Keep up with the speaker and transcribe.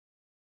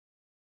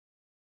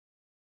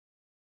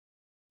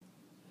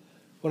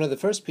One of the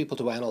first people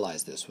to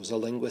analyze this was a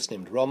linguist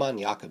named Roman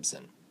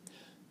Jakobson.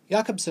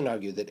 Jakobson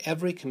argued that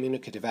every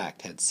communicative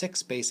act had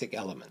 6 basic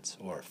elements,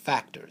 or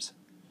factors.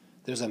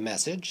 There's a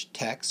message,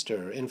 text,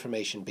 or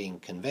information being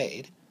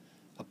conveyed,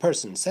 a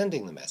person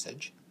sending the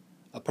message,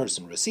 a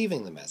person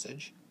receiving the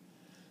message,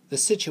 the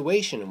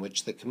situation in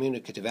which the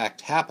communicative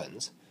act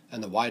happens,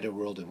 and the wider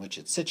world in which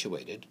it's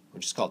situated,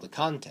 which is called the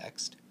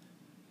context.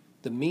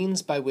 The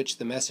means by which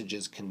the message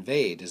is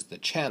conveyed is the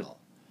channel.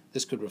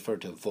 This could refer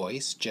to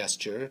voice,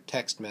 gesture,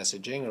 text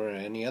messaging, or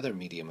any other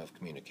medium of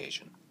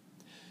communication.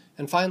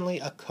 And finally,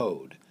 a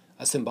code,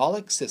 a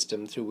symbolic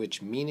system through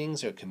which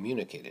meanings are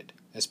communicated,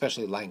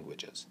 especially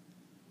languages.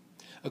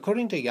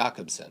 According to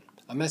Jakobson,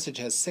 a message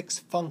has 6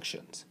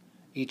 functions.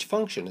 Each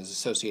function is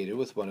associated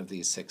with one of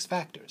these 6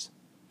 factors.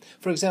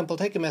 For example,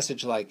 take a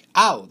message like,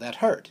 "Ow, that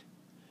hurt."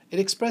 It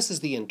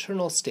expresses the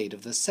internal state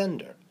of the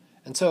sender,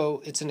 and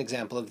so it's an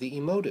example of the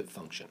emotive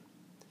function.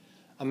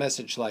 A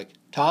message like,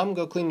 "Tom,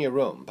 go clean your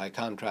room," by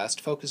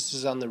contrast,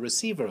 focuses on the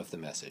receiver of the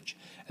message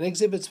and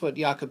exhibits what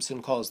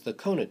Jakobson calls the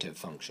conative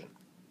function.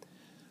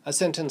 A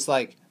sentence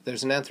like,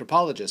 "There's an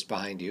anthropologist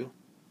behind you,"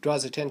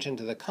 draws attention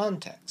to the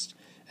context,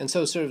 and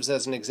so serves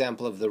as an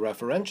example of the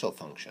referential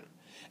function.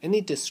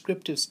 Any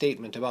descriptive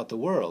statement about the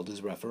world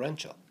is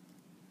referential.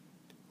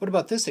 What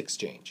about this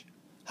exchange?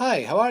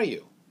 "Hi, how are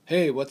you?"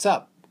 "Hey, what's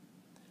up?"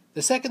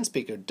 The second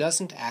speaker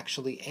doesn't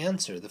actually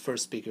answer the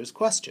first speaker's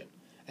question,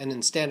 and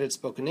in standard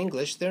spoken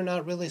English, they're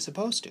not really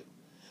supposed to.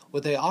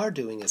 What they are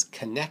doing is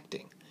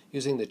connecting,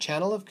 using the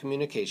channel of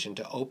communication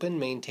to open,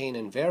 maintain,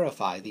 and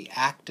verify the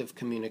act of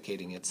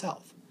communicating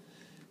itself.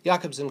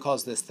 Jakobson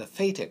calls this the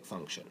phatic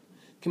function,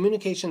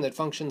 communication that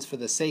functions for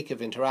the sake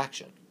of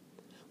interaction.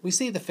 We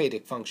see the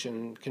phatic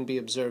function can be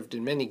observed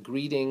in many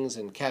greetings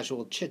and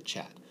casual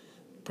chit-chat,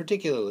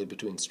 particularly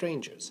between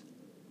strangers.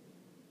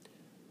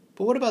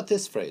 But what about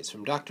this phrase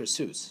from Dr.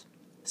 Seuss?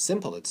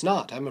 "Simple it's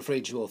not, I'm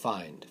afraid you will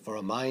find, for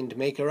a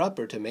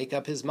mind-maker-upper to make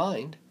up his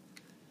mind."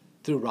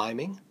 Through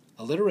rhyming,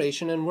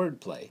 alliteration, and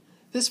wordplay,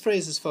 this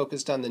phrase is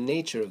focused on the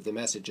nature of the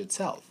message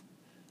itself.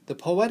 The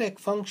poetic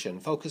function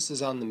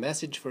focuses on the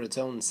message for its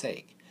own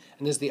sake,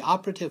 and is the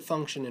operative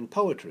function in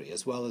poetry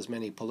as well as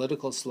many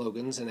political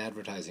slogans and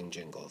advertising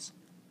jingles.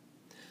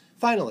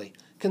 Finally,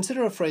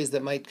 consider a phrase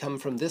that might come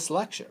from this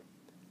lecture.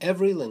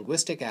 Every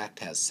linguistic act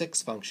has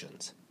 6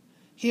 functions.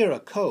 Here a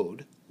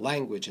code,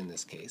 language in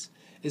this case,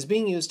 is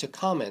being used to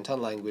comment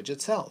on language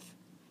itself.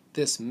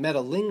 This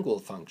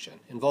metalingual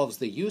function involves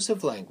the use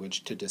of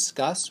language to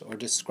discuss or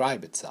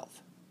describe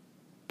itself.